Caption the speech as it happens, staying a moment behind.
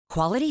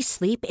Quality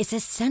sleep is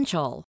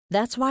essential.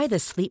 That's why the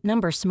Sleep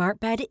Number Smart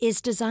Bed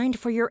is designed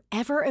for your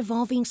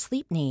ever-evolving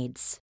sleep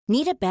needs.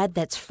 Need a bed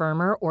that's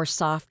firmer or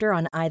softer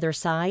on either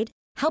side?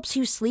 Helps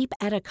you sleep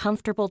at a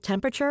comfortable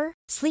temperature?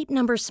 Sleep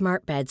Number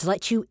Smart Beds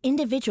let you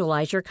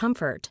individualize your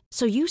comfort,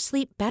 so you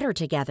sleep better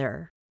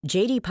together.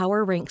 J.D.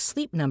 Power ranks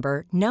Sleep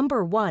Number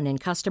number one in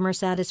customer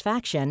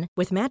satisfaction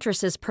with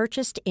mattresses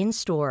purchased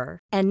in-store.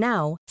 And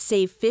now,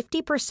 save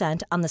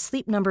 50% on the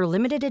Sleep Number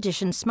Limited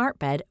Edition Smart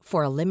Bed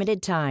for a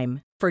limited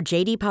time. For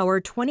J.D. Power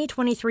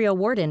 2023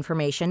 award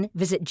information,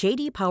 visit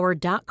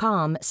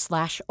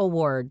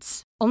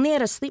jdpower.com/awards. Only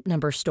at a Sleep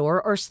Number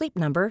store or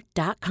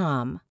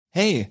sleepnumber.com.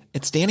 Hey,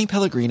 it's Danny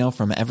Pellegrino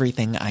from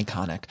Everything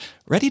Iconic.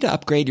 Ready to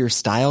upgrade your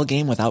style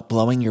game without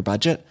blowing your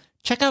budget?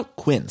 Check out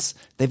Quince.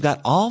 They've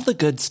got all the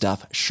good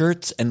stuff,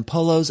 shirts and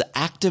polos,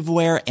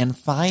 activewear, and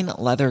fine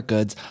leather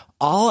goods,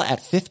 all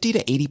at 50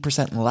 to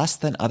 80% less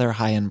than other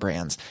high-end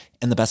brands.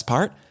 And the best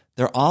part?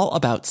 They're all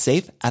about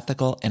safe,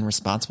 ethical, and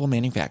responsible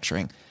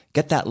manufacturing.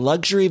 Get that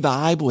luxury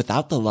vibe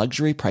without the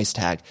luxury price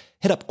tag.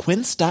 Hit up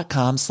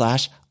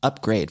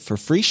quince.com/upgrade for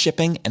free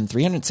shipping and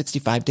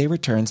 365-day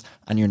returns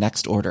on your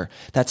next order.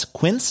 That's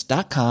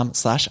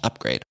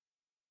quince.com/upgrade.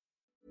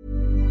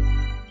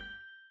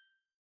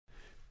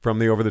 From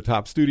the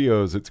over-the-top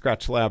studios at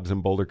Scratch Labs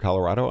in Boulder,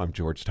 Colorado, I'm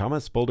George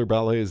Thomas. Boulder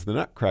Ballet is the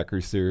Nutcracker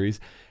series,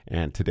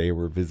 and today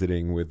we're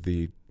visiting with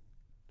the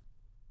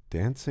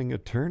dancing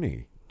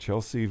attorney,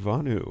 Chelsea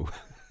Vanu.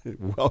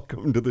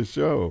 Welcome to the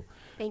show.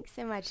 Thanks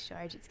so much,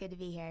 George. It's good to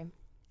be here.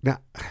 Now,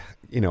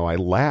 I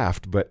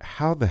laughed, but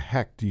how the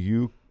heck do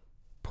you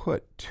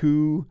put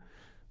two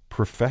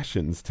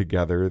professions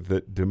together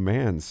that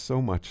demand so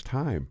much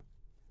time?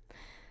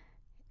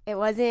 It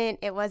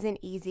wasn't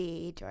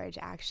easy, George,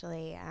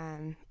 actually.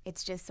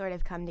 It's just sort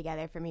of come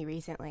together for me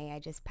recently. I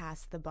just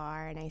passed the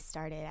bar and I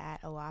started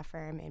at a law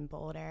firm in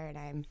Boulder, and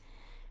I'm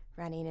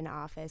running an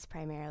office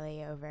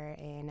primarily over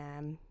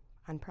in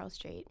on Pearl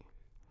Street.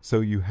 So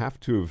you have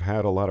to have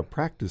had a lot of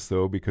practice,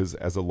 though, because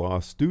as a law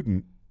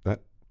student,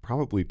 that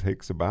probably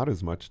takes about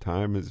as much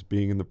time as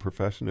being in the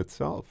profession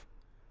itself.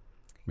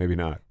 Maybe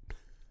not.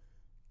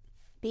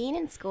 Being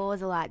in school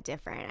was a lot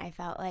different. I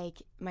felt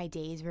like my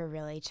days were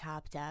really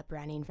chopped up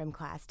running from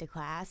class to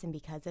class, and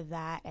because of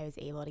that, I was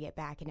able to get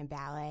back into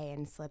ballet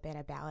and slip in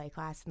a ballet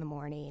class in the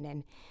morning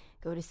and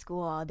go to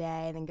school all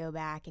day and then go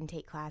back and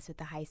take class with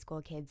the high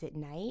school kids at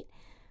night.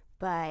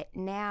 But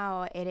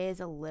now it is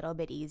a little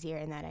bit easier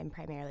in that I'm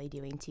primarily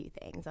doing two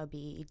things. I'll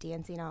be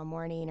dancing all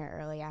morning or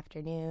early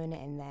afternoon,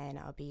 and then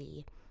I'll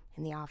be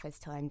in the office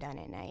till I'm done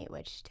at night,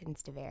 which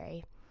tends to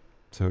vary.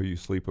 So you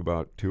sleep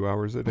about 2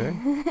 hours a day?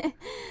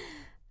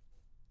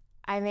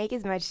 I make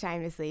as much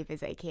time to sleep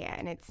as I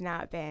can. It's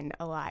not been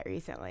a lot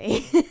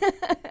recently.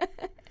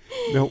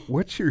 Now,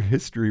 what's your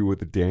history with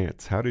the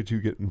dance? How did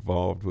you get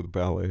involved with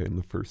ballet in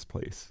the first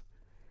place?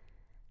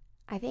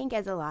 I think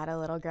as a lot of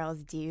little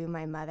girls do,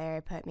 my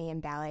mother put me in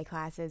ballet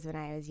classes when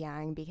I was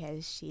young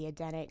because she had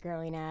done it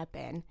growing up,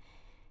 and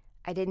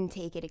I didn't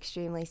take it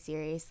extremely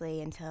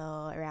seriously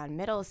until around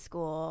middle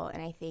school,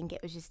 and I think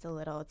it was just a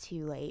little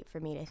too late for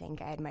me to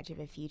think I had much of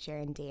a future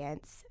in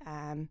dance.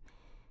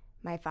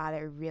 My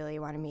father really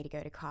wanted me to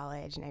go to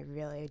college, and I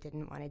really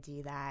didn't want to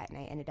do that, and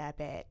I ended up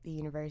at the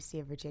University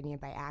of Virginia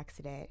by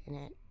accident, and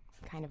it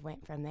kind of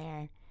went from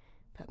there,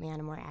 put me on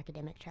a more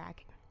academic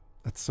track.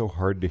 That's so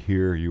hard to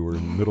hear. You were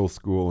in middle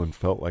school and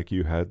felt like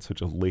you had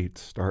such a late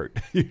start.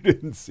 You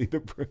didn't see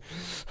the...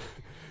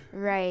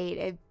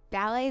 Right.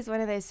 Ballet is one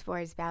of those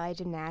sports, ballet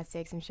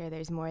gymnastics, I'm sure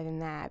there's more than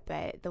that,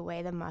 but the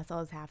way the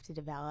muscles have to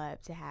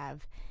develop to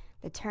have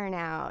the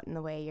turnout and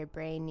the way your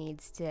brain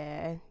needs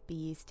to be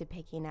used to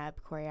picking up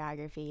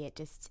choreography, it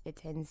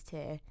tends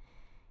to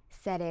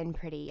set in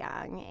pretty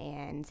young.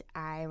 And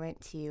I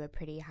went to a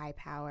pretty high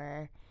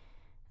power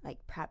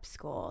prep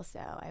school, so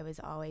I was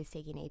always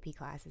taking AP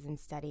classes and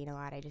studying a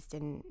lot. I just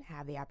didn't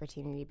have the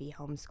opportunity to be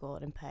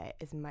homeschooled and put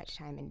as much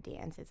time in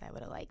dance as I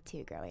would have liked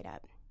to growing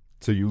up.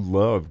 So you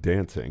love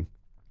dancing?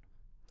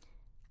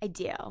 I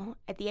do.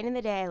 At the end of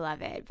the day, I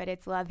love it, but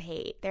it's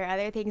love-hate. There are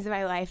other things in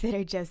my life that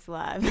are just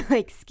love,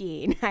 like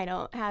skiing. I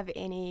don't have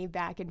any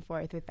back and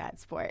forth with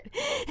that sport.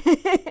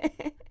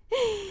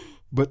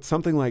 But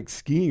something like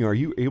skiing, are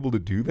you able to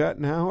do that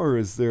now? Or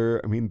is there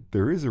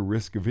is a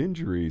risk of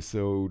injury.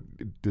 So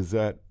does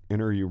that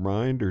enter your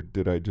mind, or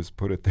did I just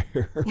put it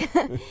there?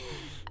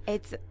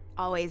 It's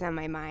always on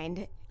my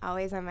mind.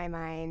 Always on my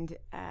mind.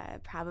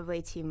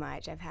 Probably too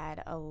much. I've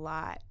had a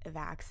lot of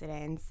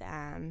accidents.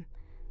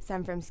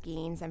 Some from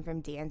skiing, some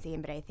from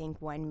dancing, but I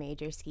think one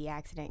major ski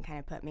accident kind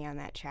of put me on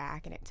that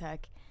track, and it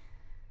took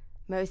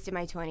most of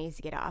my 20s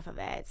to get off of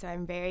it. So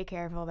I'm very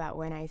careful about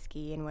when I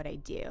ski and what I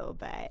do,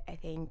 but I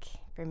think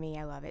for me,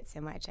 I love it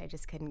so much, I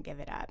just couldn't give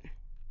it up.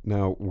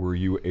 Now, were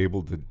you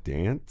able to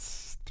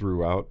dance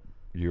throughout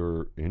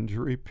your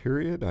injury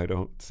period? I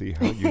don't see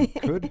how you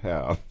could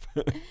have.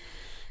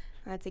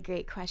 That's a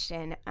great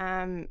question.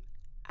 I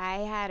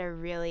had a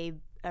really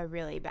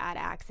bad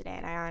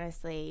accident.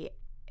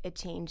 It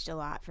changed a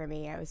lot for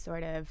me. I was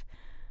sort of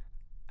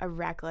a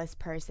reckless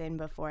person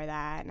before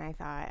that, and I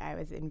thought I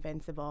was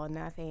invincible.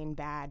 Nothing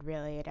bad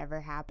really had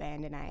ever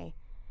happened, and I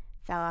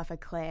fell off a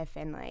cliff,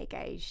 and like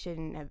I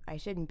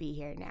shouldn't be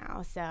here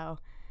now. So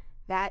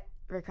that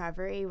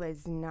recovery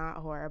was not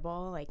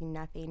horrible. Like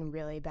nothing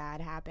really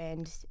bad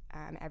happened.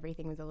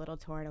 Everything was a little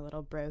torn, a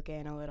little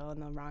broken, a little in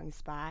the wrong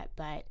spot,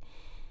 but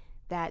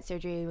that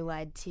surgery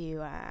led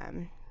to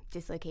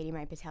dislocating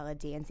my patella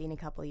dancing a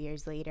couple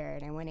years later,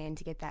 and I went in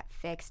to get that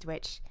fixed,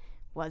 which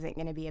wasn't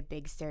going to be a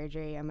big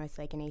surgery, almost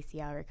like an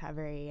ACL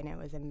recovery, and it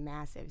was a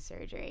massive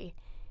surgery.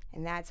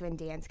 And that's when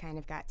dance kind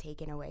of got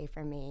taken away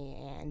from me,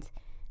 and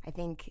I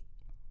think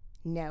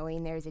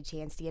knowing there was a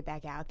chance to get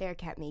back out there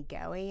kept me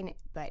going,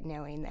 but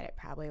knowing that it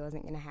probably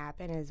wasn't going to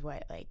happen is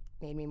what like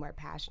made me more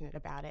passionate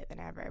about it than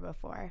ever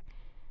before.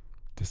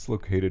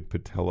 Dislocated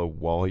patella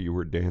while you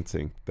were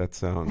dancing. That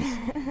sounds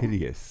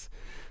hideous.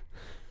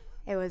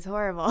 It was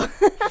horrible.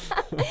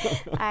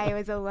 I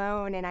was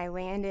alone, and I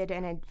landed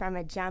from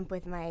a jump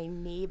with my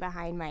knee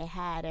behind my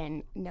head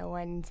and no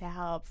one to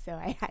help. So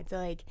I had to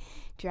like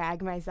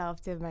drag myself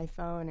to my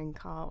phone and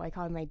I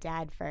called my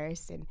dad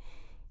first, and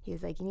he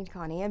was like, "You need to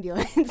call an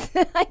ambulance."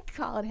 I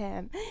called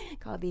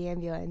the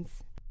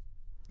ambulance.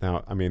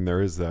 Now, I mean,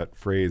 there is that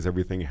phrase,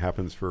 everything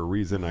happens for a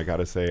reason. I got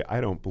to say, I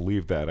don't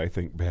believe that. I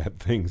think bad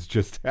things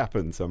just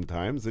happen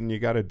sometimes, and you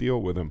got to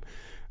deal with them.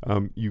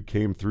 You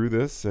came through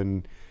this,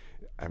 and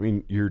I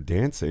mean, you're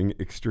dancing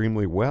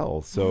extremely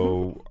well.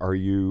 So are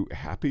you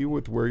happy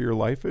with where your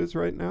life is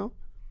right now?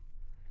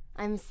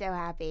 I'm so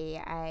happy.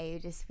 I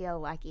just feel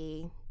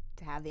lucky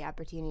to have the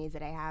opportunities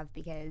that I have,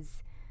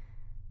 because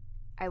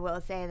I will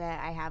say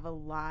that I have a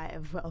lot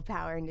of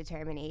willpower and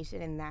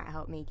determination, and that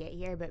helped me get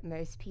here. But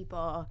most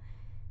people,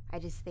 I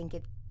just think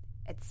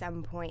at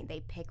some point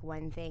they pick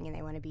one thing and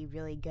they want to be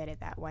really good at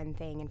that one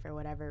thing. And for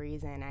whatever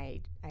reason, I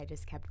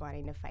just kept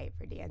wanting to fight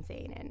for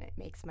dancing, and it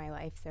makes my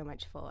life so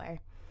much fuller.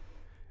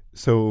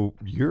 So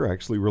you're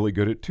actually really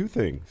good at two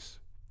things.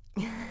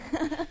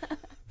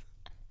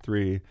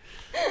 3,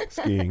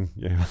 skiing,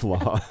 yeah,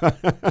 law.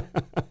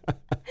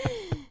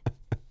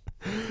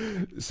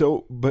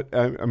 So, but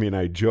I mean,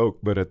 I joke,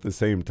 but at the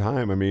same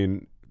time, I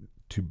mean,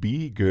 to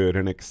be good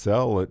and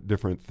excel at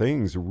different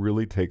things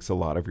really takes a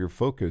lot of your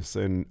focus.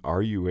 And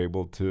are you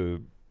able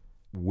to,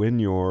 when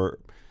you're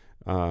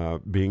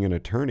being an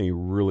attorney,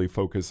 really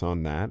focus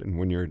on that? And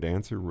when you're a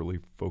dancer, really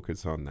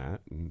focus on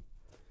that? And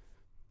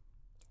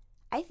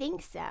I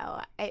think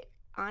so.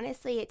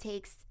 Honestly, it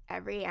takes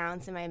every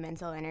ounce of my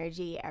mental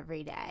energy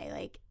every day.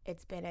 Like,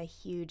 it's been a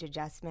huge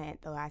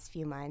adjustment the last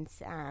few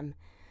months.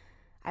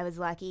 I was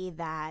lucky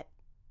that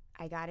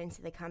I got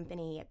into the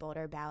company at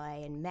Boulder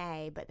Ballet in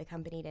May, but the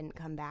company didn't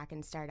come back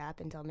and start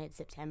up until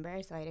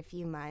mid-September. So I had a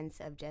few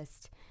months of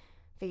just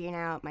figuring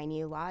out my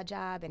new law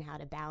job and how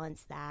to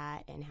balance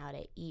that and how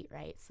to eat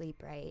right,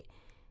 sleep right,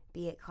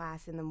 be at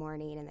class in the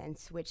morning, and then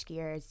switch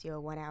gears, do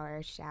a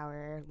 1-hour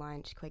shower,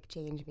 lunch, quick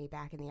change, be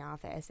back in the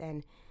office.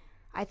 And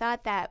I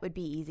thought that would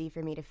be easy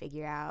for me to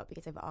figure out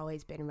because I've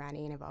always been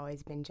running, I've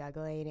always been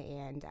juggling,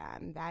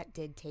 and that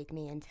did take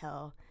me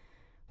until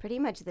pretty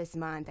much this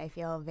month. I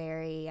feel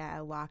very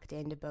locked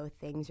into both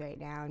things right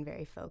now and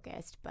very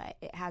focused, but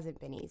it hasn't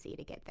been easy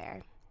to get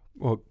there.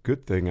 well,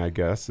 good thing, I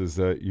guess, is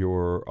that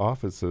your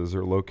offices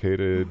are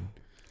located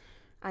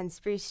On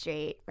Spruce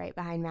Street, right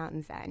behind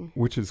Mountain Sun.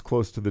 which is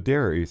close to the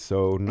dairy,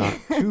 so not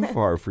too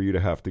far for you to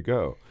have to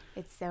go.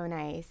 It's so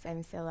nice.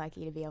 I'm so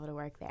lucky to be able to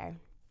work there.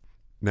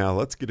 Now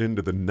let's get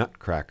into the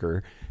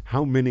Nutcracker.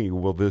 How many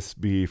will this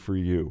be for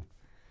you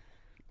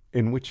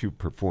in which you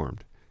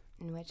performed?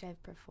 In which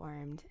I've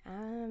performed.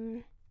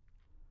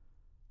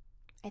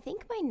 I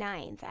think my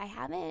 9th. I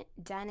haven't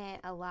done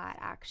it a lot,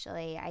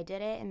 actually. I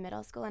did it in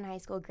middle school and high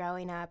school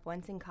growing up,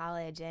 once in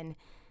college, and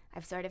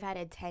I've sort of had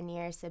a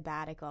 10-year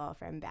sabbatical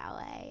from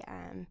ballet,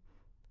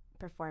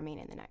 performing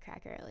in the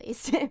Nutcracker at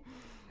least.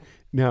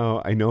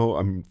 Now, I know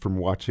I'm from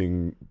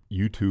watching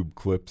YouTube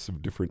clips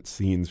of different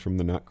scenes from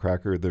the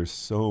Nutcracker. There's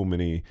so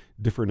many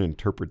different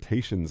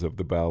interpretations of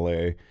the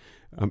ballet.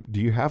 Do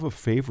you have a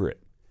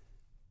favorite?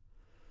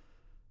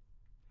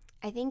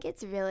 I think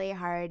it's really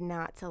hard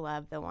not to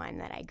love the one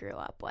that I grew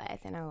up with,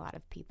 and a lot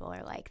of people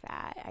are like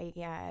that.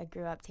 I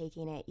grew up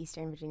taking at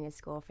Eastern Virginia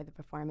School for the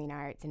Performing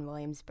Arts in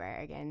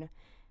Williamsburg, and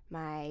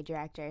my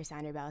director,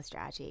 Sandra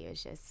Belstracci,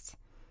 was just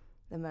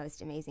the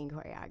most amazing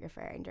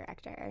choreographer and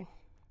director.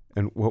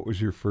 And what was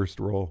your first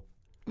role?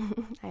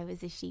 I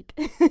was a sheep.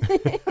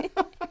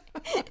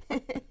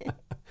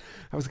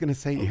 I was going to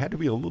say you had to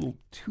be a little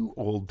too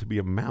old to be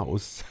a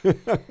mouse.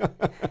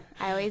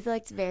 I always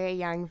looked very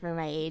young for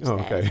my age, though,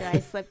 Okay. so I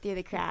slipped through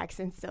the cracks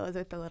and still was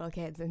with the little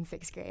kids in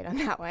 6th grade on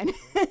that one.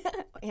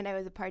 And I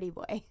was a party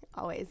boy,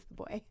 always the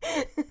boy.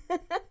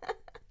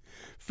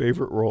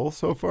 Favorite role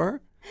so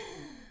far?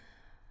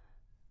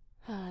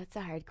 Oh, that's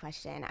a hard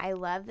question. I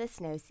love the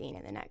snow scene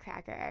in the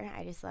Nutcracker.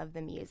 I just love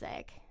the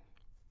music.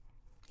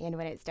 And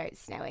when it starts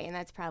snowing, and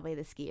that's probably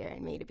the skier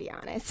in me, to be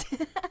honest.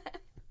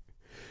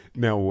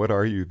 Now, what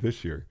are you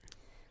this year?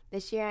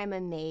 This year I'm a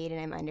maid,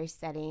 and I'm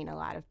understudying a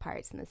lot of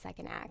parts in the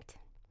second act.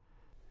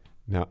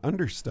 Now,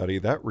 understudy,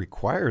 that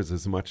requires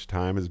as much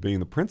time as being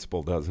the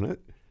principal, doesn't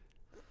it?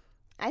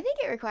 I think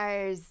it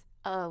requires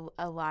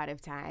a lot of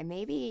time,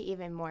 maybe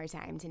even more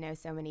time to know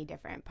so many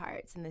different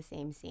parts in the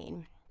same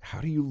scene.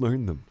 How do you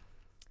learn them?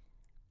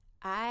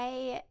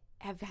 I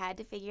have had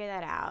to figure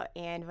that out,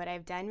 and what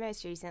I've done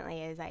most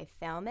recently is I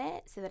film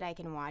it so that I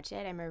can watch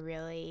it. I'm a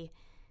really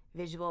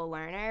visual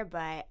learner,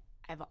 but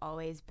I've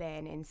always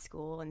been in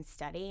school and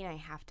studying. I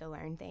have to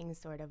learn things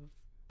sort of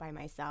by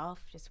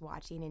myself, just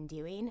watching and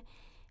doing.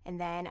 And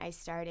then I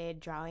started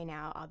drawing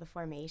out all the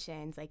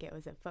formations like it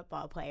was a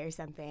football play or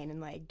something,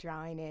 and like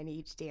drawing in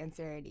each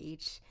dancer and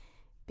each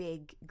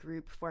big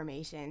group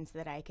formation so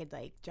that I could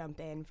like jump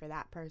in for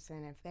that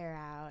person if they're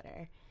out,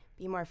 or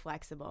be more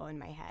flexible in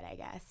my head, I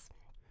guess.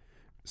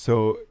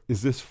 So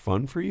is this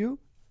fun for you?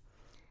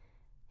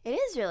 It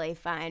is really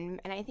fun,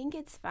 and I think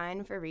it's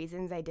fun for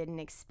reasons I didn't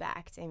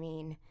expect. I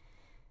mean,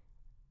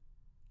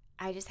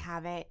 I just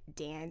haven't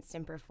danced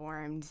and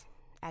performed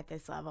at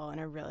this level in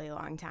a really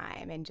long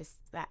time, and just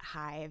that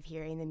high of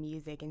hearing the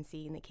music and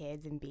seeing the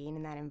kids and being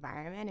in that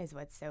environment is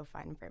what's so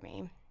fun for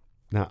me.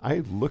 Now, I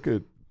look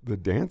at the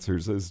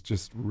dancers as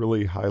just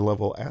really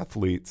high-level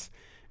athletes,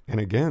 and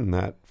again,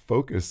 that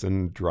focus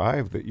and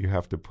drive that you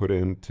have to put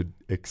in to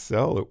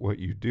excel at what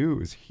you do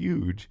is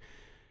huge.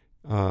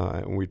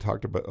 And we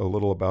talked about a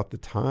little about the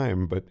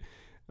time, but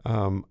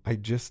I'm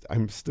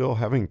still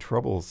having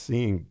trouble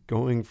seeing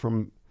going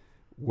from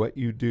what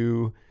you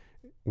do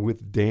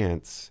with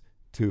dance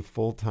to a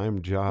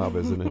full-time job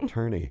as an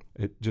attorney.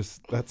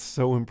 That's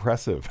so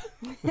impressive.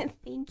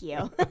 Thank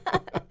you.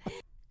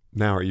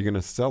 Now, are you going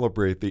to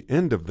celebrate the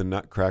end of the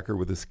Nutcracker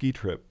with a ski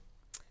trip?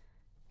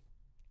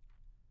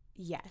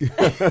 Yes.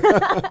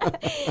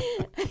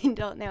 I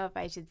don't know if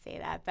I should say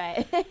that,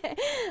 but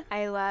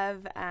I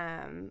love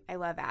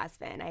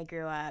Aspen. I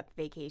grew up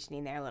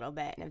vacationing there a little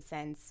bit and have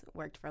since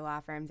worked for law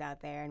firms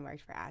out there and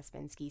worked for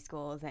Aspen ski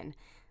schools, and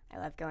I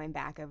love going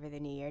back over the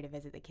new year to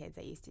visit the kids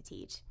I used to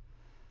teach.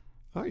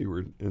 Oh, you were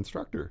an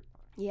instructor.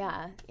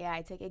 Yeah.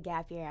 I took a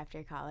gap year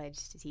after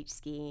college to teach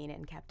skiing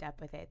and kept up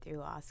with it through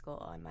law school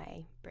on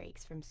my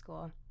breaks from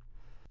school.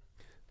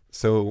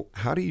 So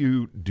how do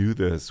you do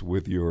this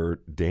with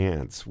your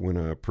dance? When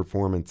a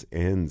performance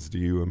ends, do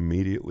you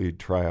immediately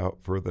try out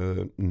for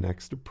the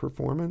next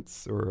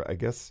performance? Or I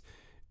guess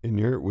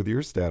with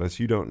your status,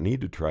 you don't need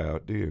to try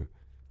out, do you?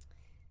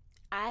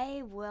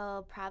 I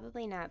will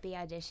probably not be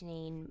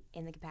auditioning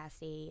in the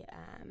capacity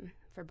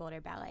for Boulder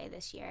Ballet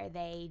this year.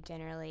 They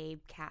generally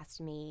cast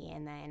me,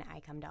 and then I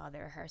come to all the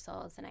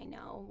rehearsals, and I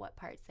know what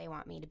parts they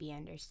want me to be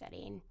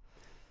understudying.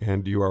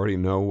 And do you already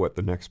know what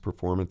the next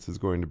performance is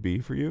going to be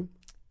for you?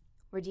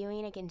 We're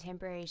doing a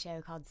contemporary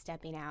show called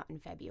Stepping Out in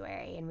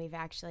February, and we've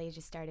actually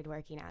just started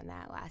working on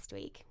that last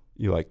week.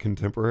 You like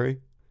contemporary?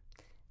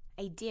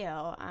 I do.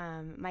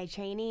 My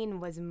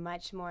training was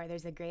much more,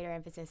 there's a greater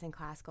emphasis in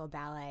classical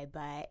ballet,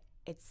 but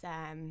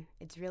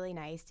it's really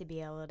nice to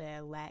be able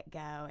to let go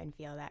and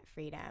feel that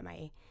freedom.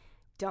 I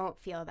don't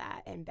feel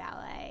that in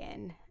ballet,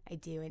 and I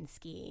do in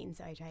skiing,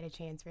 so I try to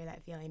transfer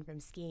that feeling from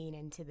skiing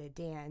into the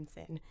dance,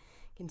 and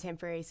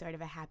contemporary is sort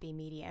of a happy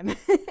medium.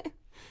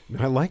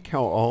 I like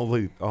how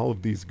all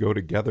of these go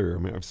together. I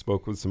mean, I've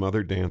spoke with some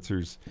other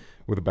dancers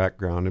with a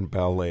background in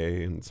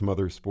ballet and some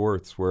other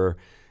sports where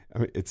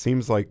it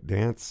seems like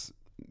dance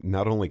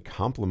not only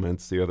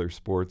complements the other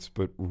sports,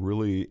 but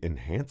really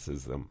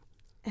enhances them.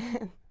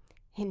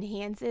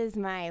 Enhances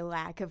my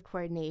lack of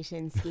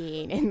coordination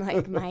skiing, and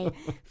like my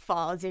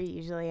falls are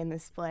usually in the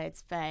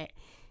splits. But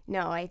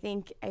no, I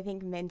think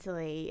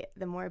mentally,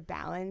 the more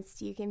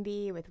balanced you can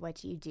be with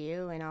what you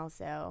do, and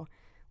also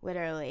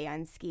literally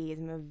on skis,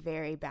 I'm a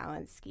very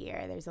balanced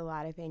skier. There's a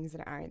lot of things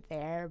that aren't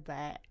there,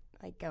 but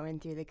like going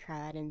through the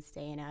crud and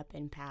staying up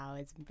in POW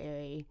is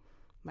very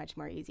much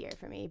more easier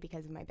for me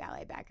because of my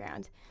ballet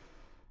background.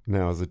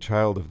 Now, as a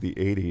child of the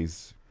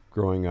 80s,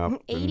 growing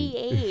up...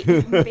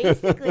 88,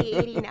 basically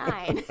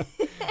 89.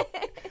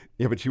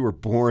 Yeah, but you were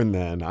born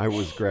then. I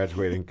was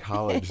graduating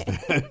college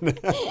then.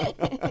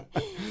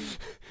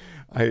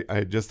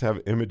 I just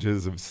have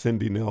images of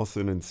Cindy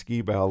Nelson and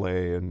ski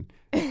ballet and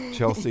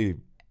Chelsea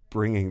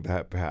bringing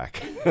that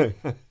back.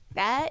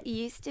 That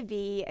used to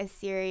be a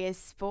serious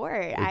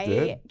sport.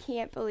 I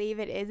can't believe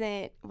it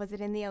isn't. Was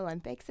it in the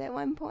Olympics at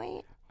one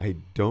point? I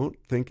don't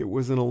think it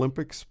was an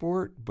Olympic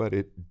sport, but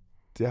it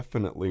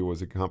definitely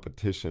was a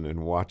competition.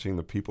 And watching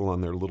the people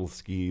on their little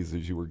skis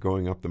as you were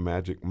going up the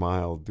Magic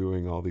Mile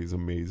doing all these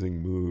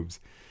amazing moves,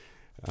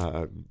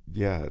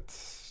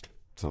 it's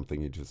something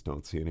you just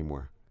don't see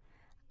anymore.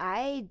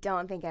 I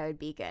don't think I would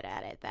be good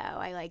at it, though.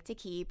 I like to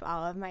keep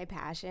all of my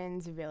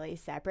passions really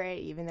separate,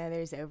 even though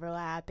there's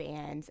overlap,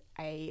 and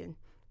I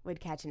would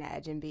catch an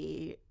edge and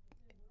be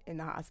in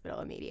the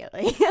hospital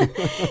immediately.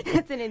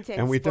 It's an intense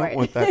And we sport. don't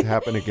want that to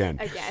happen again.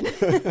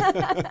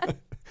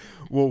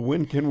 Well,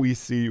 when can we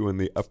see you in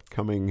the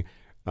upcoming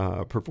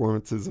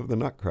performances of the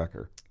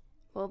Nutcracker?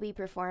 We'll be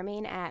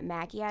performing at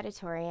Mackey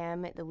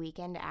Auditorium the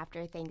weekend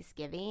after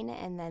Thanksgiving,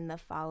 and then the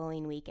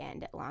following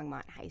weekend at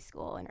Longmont High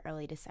School in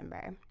early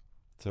December.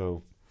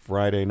 So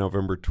Friday,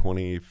 November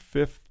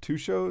 25th, 2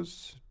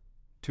 shows?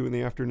 2 in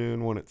the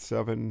afternoon, one at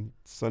 7,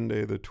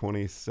 Sunday the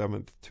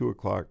 27th, 2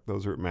 o'clock.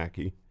 Those are at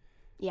Mackey.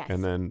 Yes.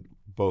 And then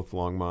both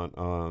Longmont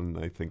on,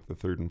 I think, the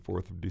 3rd and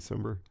 4th of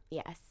December.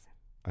 Yes.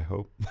 I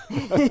hope.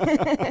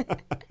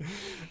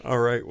 All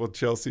right. Well,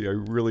 Chelsea, I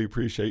really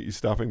appreciate you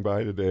stopping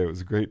by today. It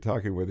was great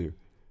talking with you.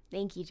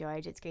 Thank you,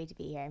 George. It's great to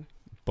be here.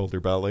 Boulder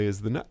Ballet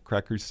is the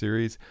Nutcracker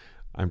series.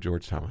 I'm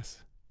George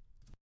Thomas.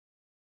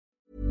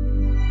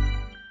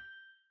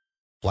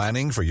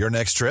 Planning for your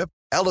next trip?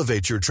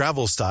 Elevate your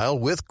travel style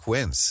with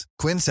Quince.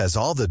 Quince has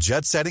all the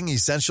jet-setting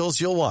essentials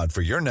you'll want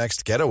for your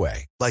next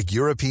getaway, like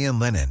European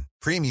linen,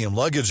 premium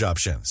luggage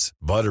options,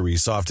 buttery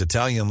soft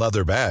Italian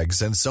leather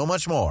bags, and so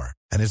much more.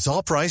 And it's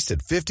all priced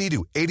at 50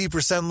 to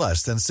 80%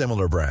 less than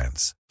similar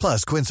brands.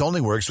 Plus, Quince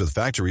only works with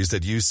factories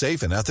that use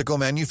safe and ethical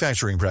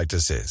manufacturing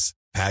practices.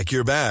 Pack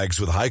your bags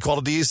with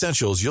high-quality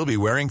essentials you'll be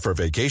wearing for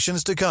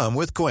vacations to come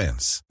with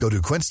Quince. Go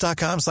to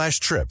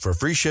quince.com/trip for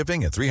free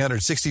shipping and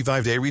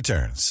 365-day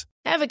returns.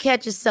 Ever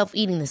catch yourself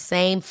eating the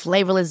same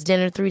flavorless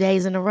dinner 3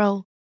 days in a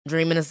row?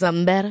 Dreaming of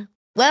something better?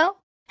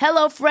 Well,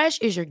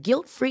 HelloFresh is your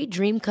guilt-free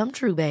dream come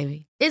true,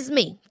 baby. It's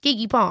me,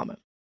 Keke Palmer.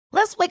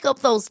 Let's wake up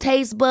those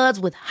taste buds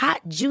with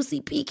hot,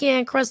 juicy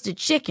pecan-crusted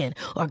chicken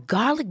or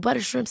garlic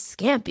butter shrimp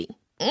scampi.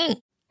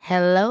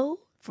 Hello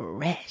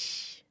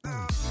Fresh.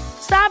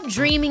 Stop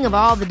dreaming of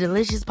all the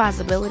delicious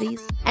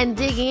possibilities and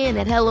dig in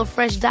at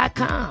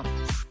HelloFresh.com.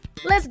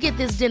 Let's get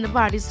this dinner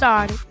party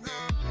started.